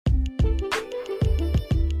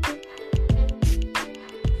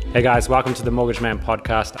Hey guys, welcome to the Mortgage Man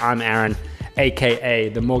podcast. I'm Aaron, aka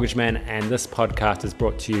the Mortgage Man, and this podcast is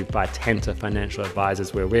brought to you by Tanta Financial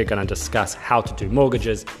Advisors, where we're going to discuss how to do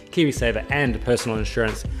mortgages, KiwiSaver, and personal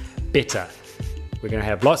insurance better. We're going to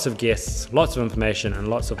have lots of guests, lots of information, and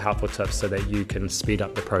lots of helpful tips so that you can speed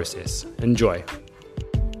up the process. Enjoy.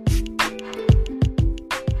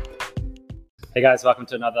 Hey guys, welcome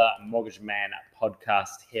to another Mortgage Man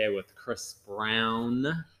podcast here with Chris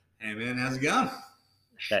Brown. Hey man, how's it going?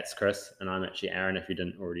 That's Chris, and I'm actually Aaron, if you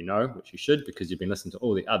didn't already know, which you should, because you've been listening to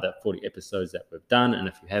all the other 40 episodes that we've done, and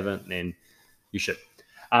if you haven't, then you should.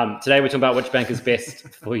 Today we're talking about which bank is best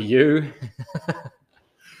for you.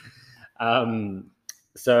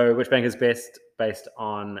 So which bank is best based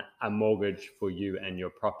on a mortgage for you and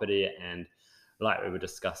your property, and like we were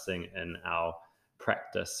discussing in our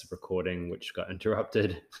practice recording, which got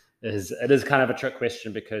interrupted, it is kind of a trick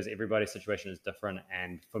question because everybody's situation is different,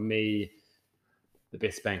 and for me, the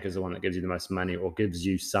best bank is the one that gives you the most money or gives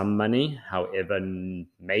you some money. However,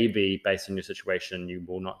 maybe based on your situation, you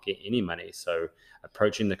will not get any money. So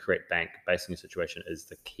approaching the correct bank based on your situation is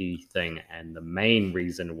the key thing and the main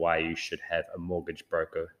reason why you should have a mortgage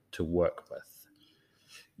broker to work with.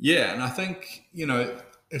 Yeah, and I think,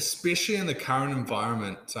 especially in the current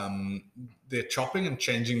environment, they're chopping and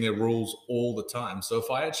changing their rules all the time. So if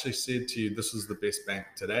I actually said to you, this is the best bank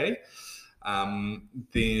today,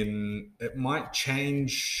 then it might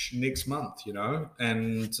change next month,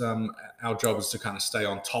 and our job is to kind of stay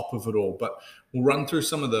on top of it all. But we'll run through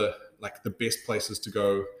some of the best places to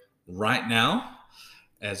go right now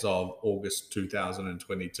as of August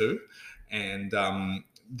 2022. And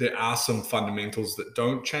there are some fundamentals that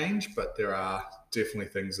don't change, but there are definitely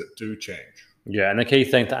things that do change. Yeah, and the key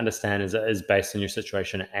thing to understand is it is based on your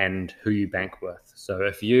situation and who you bank with. So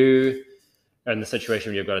if you are in the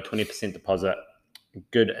situation where you've got a 20% deposit,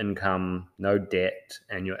 good income, no debt,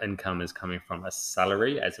 and your income is coming from a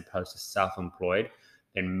salary as opposed to self-employed,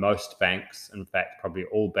 then most banks, in fact, probably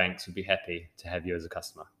all banks would be happy to have you as a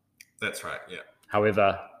customer. That's right, yeah.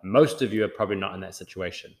 However, most of you are probably not in that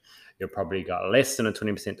situation. You've probably got less than a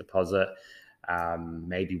 20% deposit.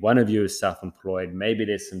 Maybe one of you is self-employed. Maybe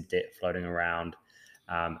there's some debt floating around.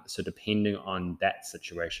 So depending on that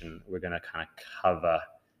situation, we're going to kind of cover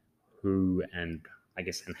who and I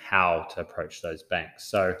guess and how to approach those banks.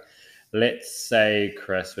 So let's say,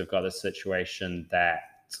 Chris, we've got a situation that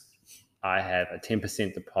I have a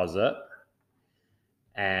 10% deposit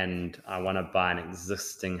and I want to buy an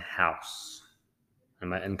existing house and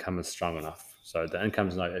my income is strong enough. So the income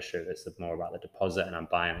is no issue. It's more about the deposit and I'm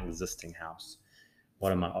buying an existing house.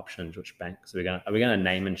 What are my options? Which banks? Are we going to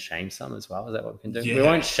name and shame some as well? Is that what we can do? Yeah. We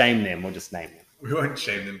won't shame them. We'll just name them. We won't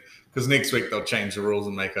shame them because next week they'll change the rules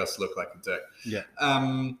and make us look like a dick. Yeah.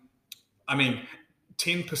 10%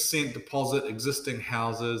 deposit, existing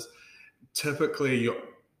houses. Typically, to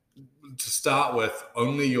start with,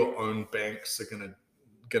 only your own banks are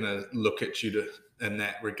gonna look at you in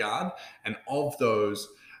that regard. And of those,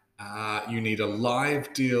 you need a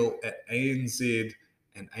live deal at ANZ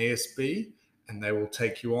and ASB, and they will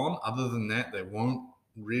take you on. Other than that, they won't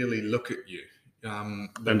really look at you.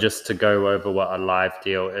 And just to go over what a live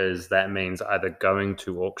deal is, that means either going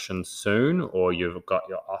to auction soon or you've got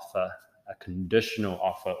your offer, a conditional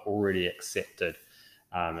offer already accepted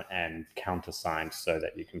and countersigned so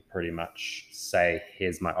that you can pretty much say,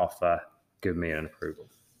 here's my offer, give me an approval.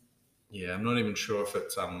 Yeah, I'm not even sure if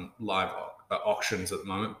it's live auctions at the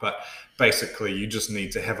moment, but basically you just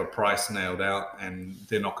need to have a price nailed out and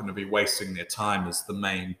they're not going to be wasting their time is the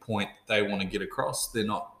main point they want to get across. They're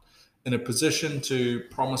not in a position to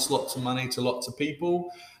promise lots of money to lots of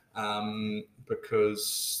people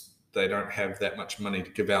because they don't have that much money to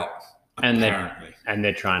give out, apparently. And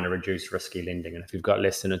they're trying to reduce risky lending. And if you've got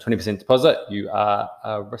less than a 20% deposit, you are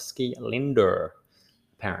a risky lender,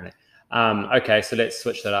 apparently. Okay, so let's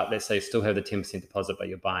switch that up. Let's say you still have the 10% deposit, but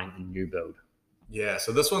you're buying a new build. Yeah,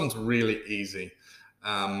 so this one's really easy.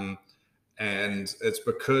 And it's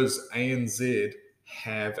because ANZ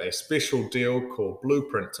have a special deal called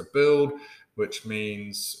Blueprint to Build, which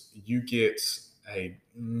means you get a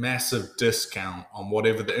massive discount on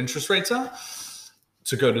whatever the interest rates are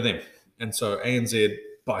to go to them. And so ANZ,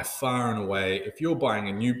 by far and away, if you're buying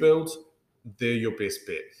a new build, they're your best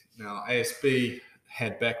bet. Now, ASB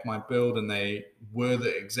had backed my build and they were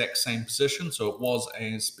the exact same position. So it was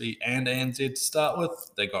ASB and ANZ to start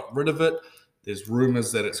with. They got rid of it. There's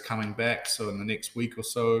rumors that it's coming back. So in the next week or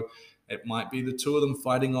so, it might be the two of them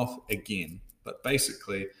fighting off again. But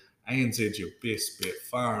basically, ANZ's your best bet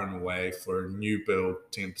far and away for a new build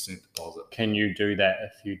 10% deposit. Can you do that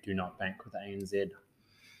if you do not bank with ANZ?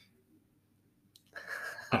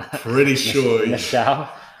 I'm pretty sure.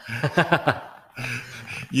 Michelle?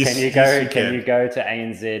 Yes, Can you yes, go? you Can can. you go to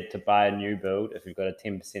ANZ to buy a new build if you've got a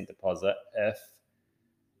 10% deposit if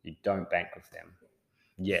you don't bank with them?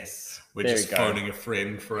 Yes, We're there we just go. phoning a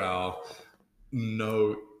friend for our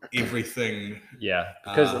know everything Yeah,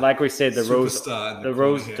 because like we said, superstar in the the corner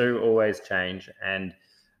rules here. do always change, and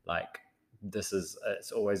like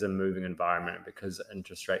it's always a moving environment because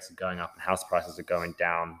interest rates are going up and house prices are going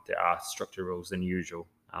down. There are stricter rules than usual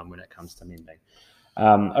when it comes to lending.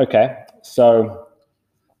 Okay, so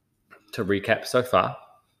to recap so far,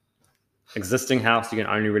 existing house you can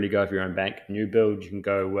only really go with your own bank. New build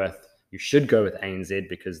you should go with ANZ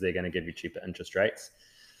because they're going to give you cheaper interest rates.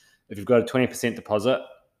 If you've got a 20% deposit,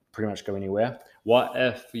 pretty much go anywhere. What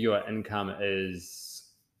if your income is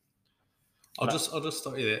I'll just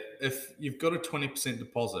stop you there. If you've got a 20%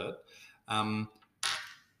 deposit, um,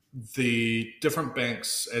 the different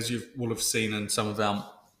banks, as you will have seen in some of our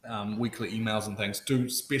weekly emails and things, do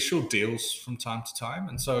special deals from time to time.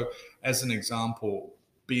 And so, as an example,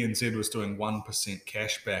 BNZ was doing 1%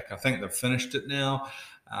 cash back. I think they've finished it now,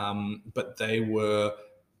 but they were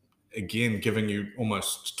again giving you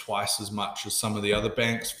almost twice as much as some of the other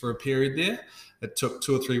banks for a period there. It took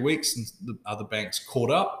 2 or 3 weeks, and the other banks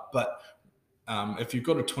caught up, but if you've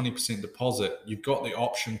got a 20% deposit, you've got the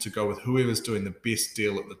option to go with whoever's doing the best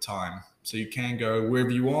deal at the time. So you can go wherever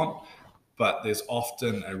you want, but there's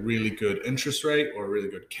often a really good interest rate or a really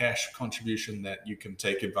good cash contribution that you can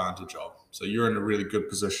take advantage of. So you're in a really good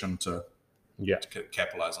position to yeah.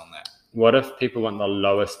 capitalize on that. What if people want the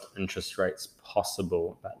lowest interest rates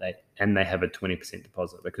possible, but they have a 20%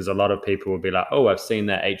 deposit? Because a lot of people will be like, "Oh, I've seen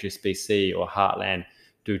that HSBC or Heartland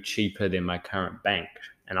do cheaper than my current bank,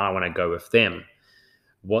 and I want to go with them."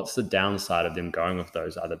 What's the downside of them going with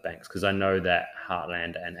those other banks? Because I know that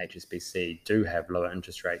Heartland and HSBC do have lower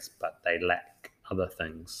interest rates, but they lack other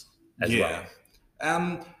things as well.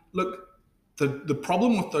 Look, the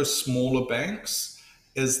problem with those smaller banks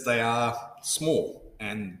is they are small,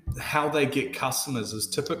 and how they get customers is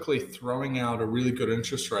typically throwing out a really good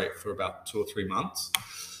interest rate for about 2 or 3 months,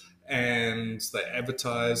 and they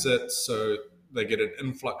advertise it so they get an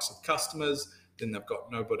influx of customers. Then they've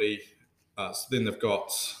got nobody. So then they've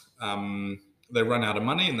got they run out of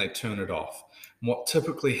money and they turn it off. And what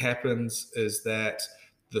typically happens is that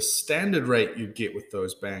the standard rate you get with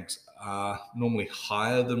those banks are normally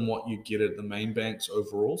higher than what you get at the main banks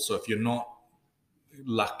overall. So if you're not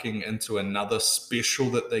lucking into another special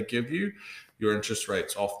that they give you, your interest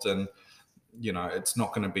rates often, it's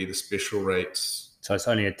not going to be the special rates. So it's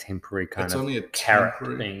only a temporary It's only a carrot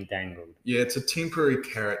temporary being dangled. Yeah, it's a temporary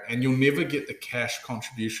carrot, and you'll never get the cash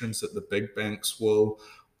contributions that the big banks will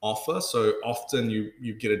offer. So often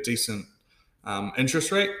you get a decent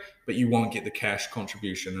interest rate, but you won't get the cash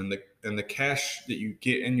contribution, and the cash that you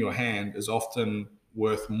get in your hand is often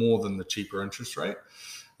worth more than the cheaper interest rate.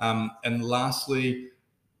 And lastly,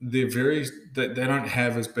 they don't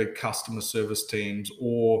have as big customer service teams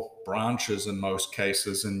or branches in most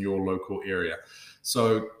cases in your local area.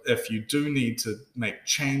 So if you do need to make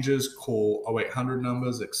changes, call 0800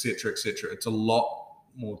 numbers, etc., etc. It's a lot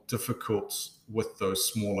more difficult with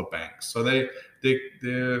those smaller banks. So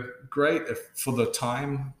they're great for the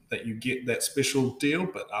time that you get that special deal,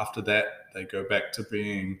 but after that they go back to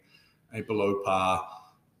being a below par.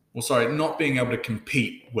 Well, sorry, not being able to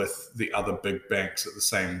compete with the other big banks at the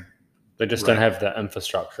same. They just rate. don't have the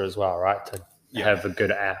infrastructure as well, right? To have a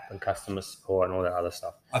good app and customer support and all that other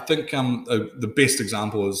stuff. I think the best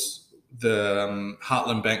example is the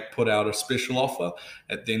Heartland Bank put out a special offer.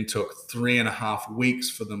 It then took 3.5 weeks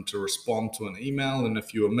for them to respond to an email. And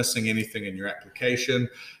if you were missing anything in your application,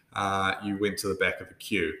 you went to the back of the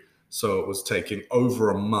queue. So it was taking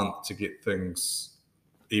over a month to get things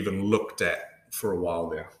even looked at for a while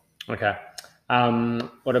there. Okay.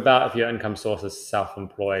 What about if your income source is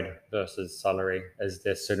self-employed versus salary? Is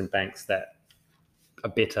there certain banks that are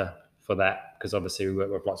better for that? Because obviously we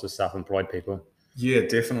work with lots of self-employed people. Yeah,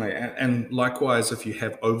 definitely. And likewise, if you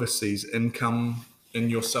have overseas income in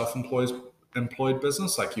your employed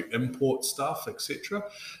business, like you import stuff, etc.,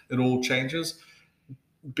 it all changes.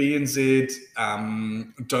 BNZ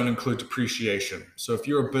don't include depreciation. So if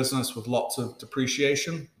you're a business with lots of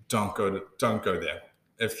depreciation, don't go there.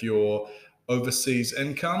 If you're overseas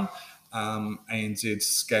income, ANZ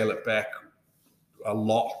scale it back a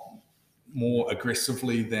lot more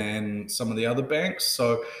aggressively than some of the other banks.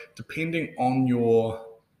 So depending on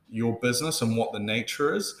your business and what the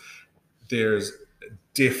nature is, there's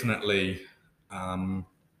definitely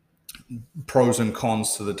pros and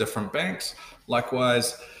cons to the different banks.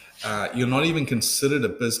 Likewise, you're not even considered a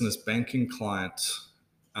business banking client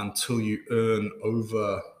until you earn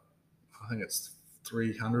over, I think it's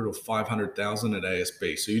 300 or 500,000 at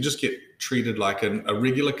ASB. So you just get treated like a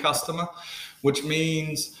regular customer, which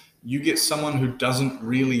means you get someone who doesn't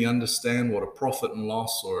really understand what a profit and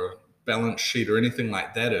loss or a balance sheet or anything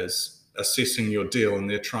like that is, assessing your deal, and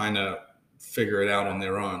they're trying to figure it out on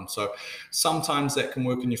their own. So sometimes that can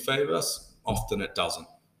work in your favor, often it doesn't.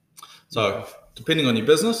 So depending on your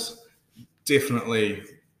business, definitely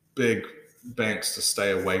big banks to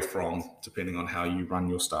stay away from, depending on how you run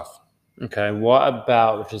your stuff. Okay, what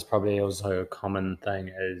about, which is probably also a common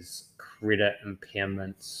thing, is credit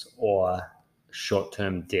impairments or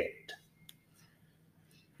short-term debt?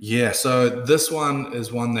 Yeah, so this one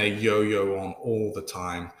is one they yo-yo on all the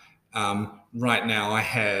time. Right now, I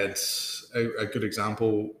had a good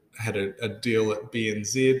example. I had a deal at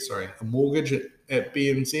BNZ, a mortgage at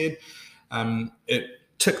BNZ. It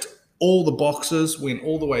ticked all the boxes, went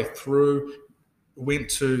all the way through, went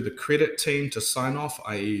to the credit team to sign off,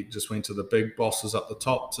 i.e. just went to the big bosses up the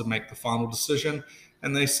top to make the final decision.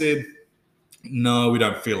 And they said, no, we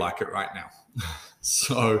don't feel like it right now.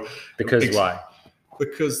 So Because why?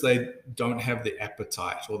 Because they don't have the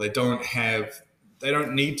appetite, or they don't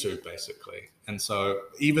need to, basically. And so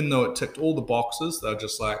even though it ticked all the boxes, they're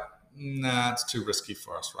just like, nah, it's too risky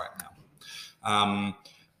for us right now.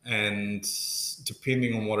 And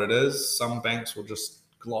depending on what it is, some banks will just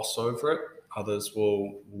gloss over it. Others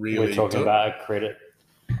will really. We're talking about a credit.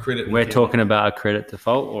 We're talking about a credit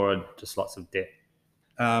default or just lots of debt?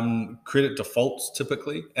 Credit defaults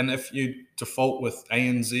typically. And if you default with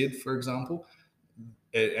ANZ, for example,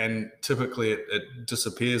 and typically it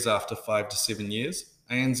disappears after 5 to 7 years,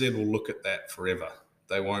 ANZ will look at that forever.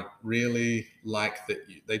 They won't really like that.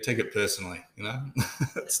 They take it personally,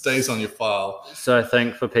 it stays on your file. So I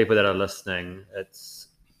think for people that are listening, it's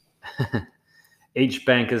each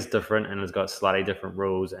bank is different and has got slightly different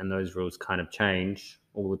rules, and those rules kind of change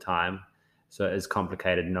all the time. So it is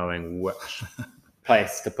complicated knowing which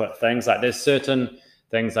place to put things. Like there's certain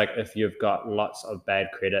things, like if you've got lots of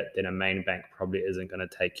bad credit, then a main bank probably isn't going to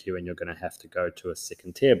take you, and you're going to have to go to a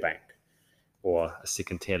second tier bank or a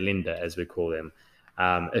second tier lender, as we call them.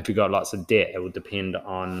 If you've got lots of debt, it will depend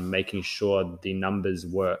on making sure the numbers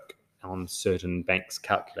work on certain banks'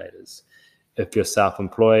 calculators. If you're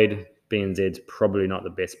self-employed, BNZ's probably not the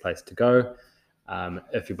best place to go.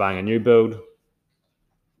 If you're buying a new build,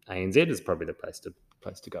 ANZ is probably the place to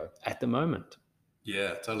go at the moment.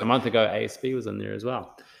 Yeah, totally. A month ago, ASB was in there as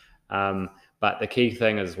well. But the key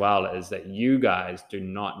thing as well is that you guys do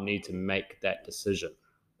not need to make that decision.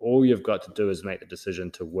 All you've got to do is make the decision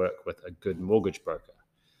to work with a good mortgage broker,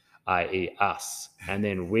 i.e. us. And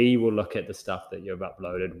then we will look at the stuff that you've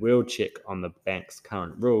uploaded. We'll check on the bank's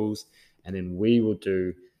current rules, and then we will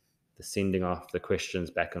do the sending off the questions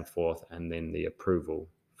back and forth, and then the approval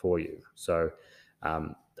for you. So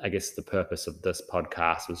I guess the purpose of this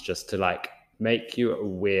podcast was just to make you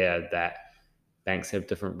aware that banks have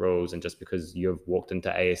different rules, and just because you've walked into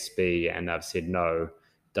ASB and they've said no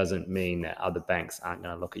doesn't mean that other banks aren't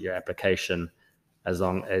going to look at your application, as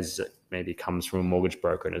long as it maybe comes from a mortgage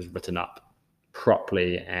broker and is written up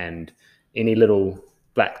properly, and any little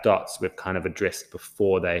black dots we've kind of addressed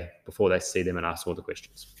before they see them and ask all the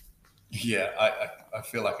questions. Yeah, I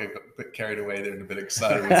feel like I got a bit carried away there and a bit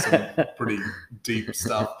excited with some pretty deep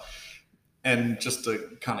stuff. And just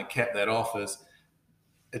to kind of cap that off,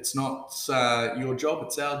 it's not your job,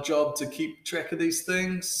 it's our job to keep track of these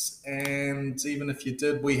things. And even if you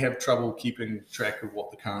did, we have trouble keeping track of what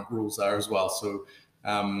the current rules are as well. So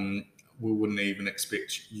we wouldn't even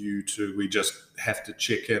expect you to. We just have to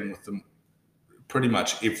check in with them pretty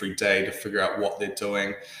much every day to figure out what they're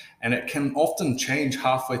doing. And it can often change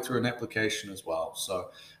halfway through an application as well.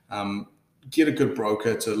 So get a good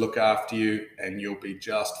broker to look after you, and you'll be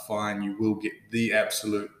just fine. You will get the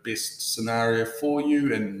absolute best scenario for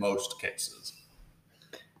you in most cases.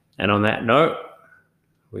 And on that note,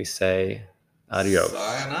 we say adios.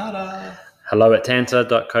 Sayonara.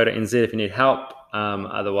 hello@tanta.co.nz if you need help.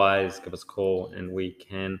 Otherwise, give us a call and we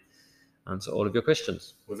can answer all of your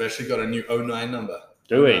questions. We've actually got a new 09 number.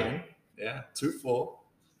 Do we? Yeah,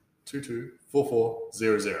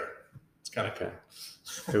 24224400. It's kind of cool.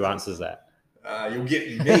 Who answers that? You'll get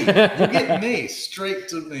me. You'll get me. Straight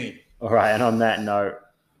to me. All right. And on that note,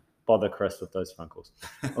 bother Chris with those phone calls.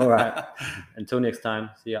 All right. Until next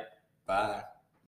time. See ya. Bye.